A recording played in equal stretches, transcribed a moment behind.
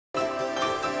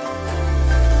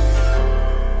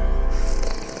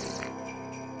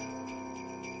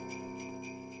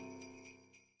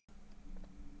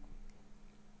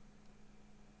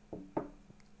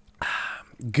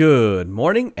Good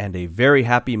morning and a very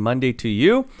happy Monday to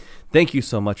you. Thank you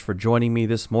so much for joining me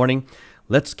this morning.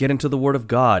 Let's get into the Word of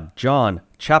God. John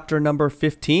chapter number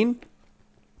 15.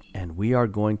 And we are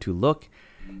going to look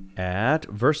at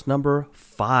verse number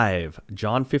 5.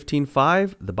 John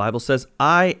 15:5. The Bible says,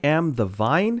 I am the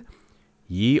vine,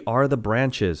 ye are the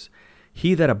branches.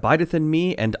 He that abideth in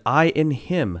me, and I in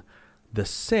him, the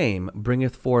same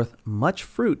bringeth forth much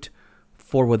fruit.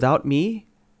 For without me,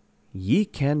 ye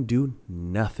can do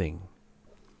nothing.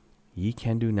 Ye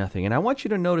can do nothing. And I want you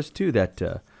to notice too that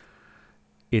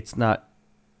it's not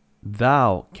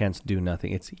thou canst do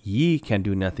nothing. It's ye can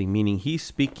do nothing, meaning he's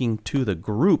speaking to the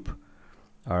group.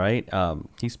 All right.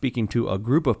 He's speaking to a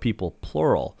group of people,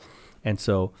 plural. And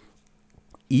so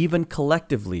even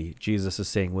collectively, Jesus is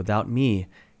saying, without me,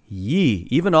 ye,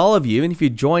 even all of you, even if you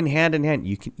join hand in hand,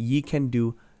 ye can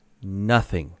do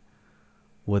nothing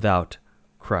without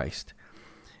Christ.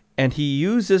 And he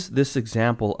uses this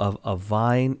example of a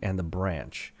vine and the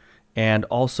branch. And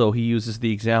also he uses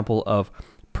the example of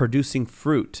producing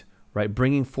fruit, right?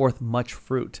 Bringing forth much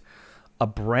fruit. A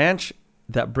branch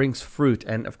that brings fruit.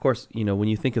 And of course, you know, when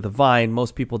you think of the vine,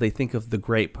 most people, they think of the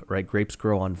grape, right? Grapes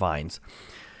grow on vines.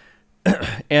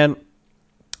 And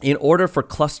in order for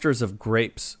clusters of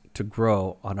grapes to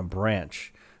grow on a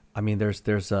branch, I mean,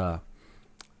 there's a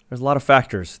lot of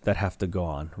factors that have to go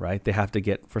on, right? They have to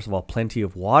get, first of all, plenty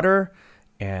of water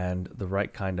and the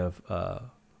right kind of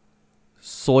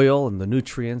soil and the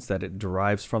nutrients that it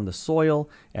derives from the soil.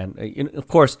 And of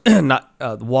course, not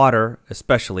water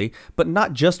especially, but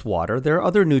not just water. There are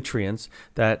other nutrients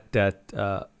that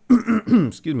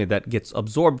excuse me, that gets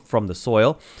absorbed from the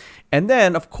soil. And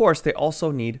then, of course, they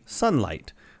also need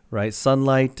sunlight, right?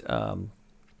 Sunlight and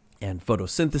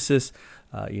photosynthesis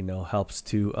helps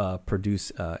to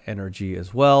produce energy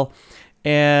as well,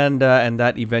 and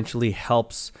that eventually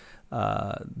helps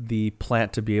the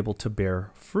plant to be able to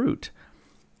bear fruit.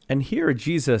 And here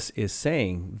Jesus is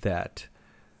saying that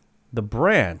the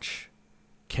branch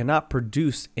cannot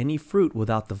produce any fruit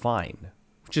without the vine,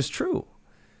 which is true,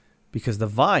 because the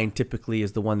vine typically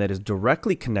is the one that is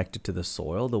directly connected to the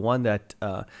soil, the one that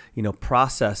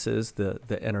processes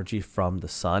the energy from the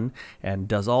sun and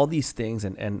does all these things,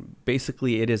 and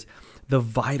basically it is the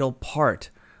vital part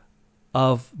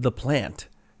of the plant.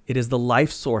 It is the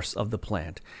life source of the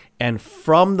plant. And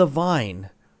from the vine,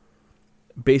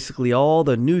 basically all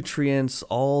the nutrients,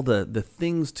 all the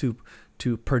things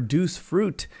to produce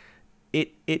fruit,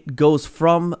 it goes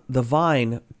from the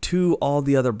vine to all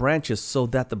the other branches so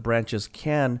that the branches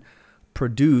can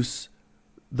produce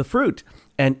the fruit.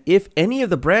 And if any of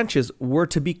the branches were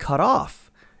to be cut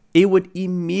off, it would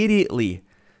immediately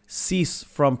cease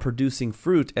from producing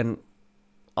fruit, and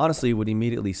honestly, it would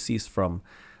immediately cease from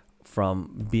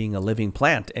being a living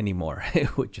plant anymore.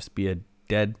 It would just be a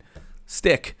dead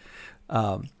stick.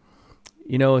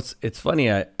 It's funny.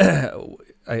 I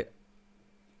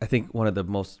think one of the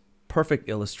most perfect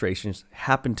illustrations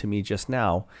happened to me just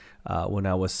now when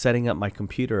I was setting up my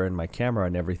computer and my camera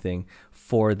and everything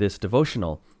for this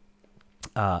devotional.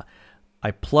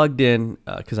 I plugged in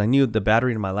because I knew the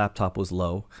battery in my laptop was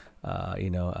low.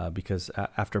 Because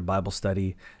after Bible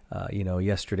study,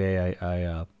 yesterday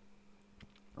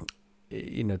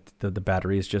the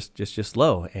battery is just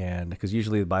low, and because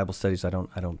usually the Bible studies I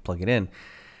don't plug it in,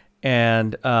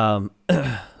 and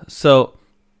so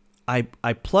I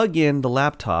plug in the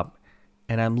laptop,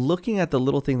 and I'm looking at the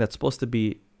little thing that's supposed to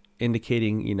be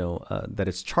indicating that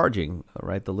it's charging,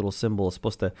 right? The little symbol is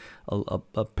supposed to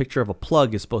a picture of a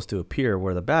plug is supposed to appear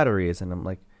where the battery is, and I'm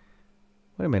like,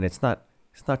 wait a minute, it's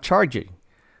not charging.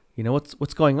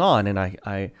 What's going on? And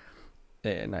I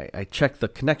check the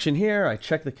connection here. I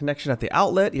check the connection at the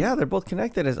outlet. Yeah, they're both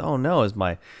connected. Oh no, is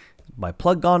my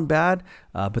plug gone bad?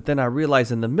 But then I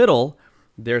realize in the middle,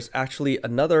 there's actually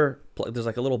another plug. There's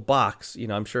like a little box.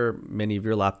 I'm sure many of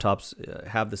your laptops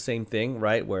have the same thing,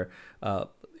 right? Where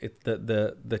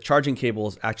the charging cable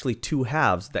is actually two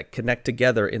halves that connect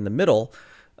together in the middle.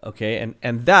 Okay,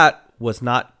 and that was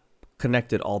not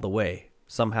connected all the way.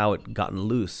 Somehow it gotten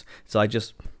loose. So I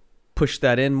just pushed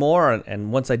that in more,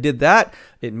 and once I did that,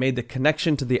 it made the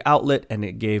connection to the outlet, and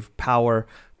it gave power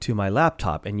to my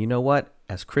laptop. And you know what?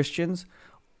 As Christians,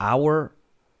 our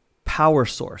power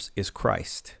source is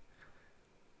Christ.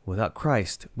 Without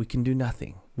Christ, we can do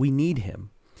nothing. We need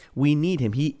him. We need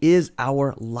him. He is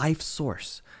our life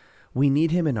source. We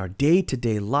need him in our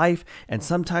day-to-day life. And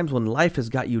sometimes when life has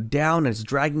got you down and it's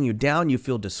dragging you down, you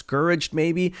feel discouraged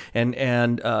maybe, and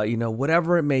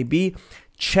whatever it may be,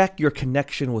 check your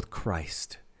connection with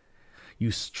Christ.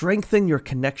 You strengthen your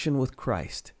connection with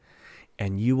Christ,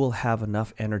 and you will have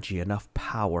enough energy, enough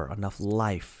power, enough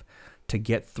life to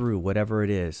get through whatever it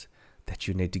is that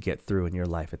you need to get through in your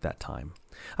life at that time.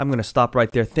 I'm going to stop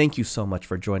right there. Thank you so much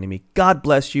for joining me. God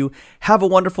bless you. Have a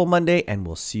wonderful Monday, and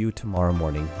we'll see you tomorrow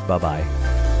morning.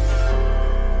 Bye-bye.